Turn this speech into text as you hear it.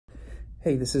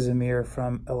Hey, this is Amir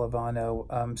from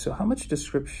Elevano. So how much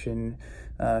description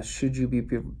should you be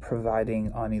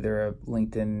providing on either a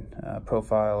LinkedIn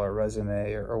profile or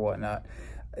resume or whatnot?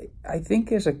 I think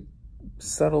there's a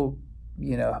subtle,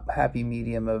 happy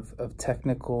medium of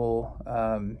technical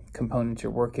components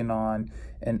you're working on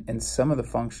and some of the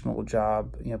functional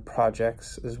job,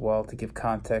 projects as well to give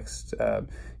context.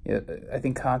 I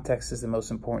think context is the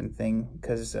most important thing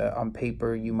because on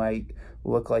paper you might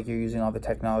look like you're using all the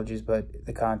technologies, but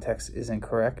the context isn't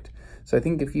correct. So I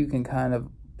think if you can kind of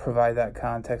provide that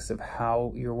context of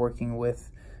how you're working with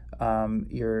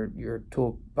your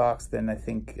toolbox, then I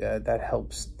think that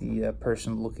helps the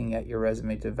person looking at your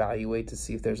resume to evaluate to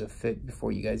see if there's a fit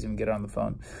before you guys even get on the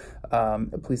phone.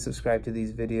 Please subscribe to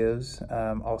these videos.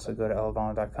 Also go to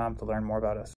elevano.com to learn more about us.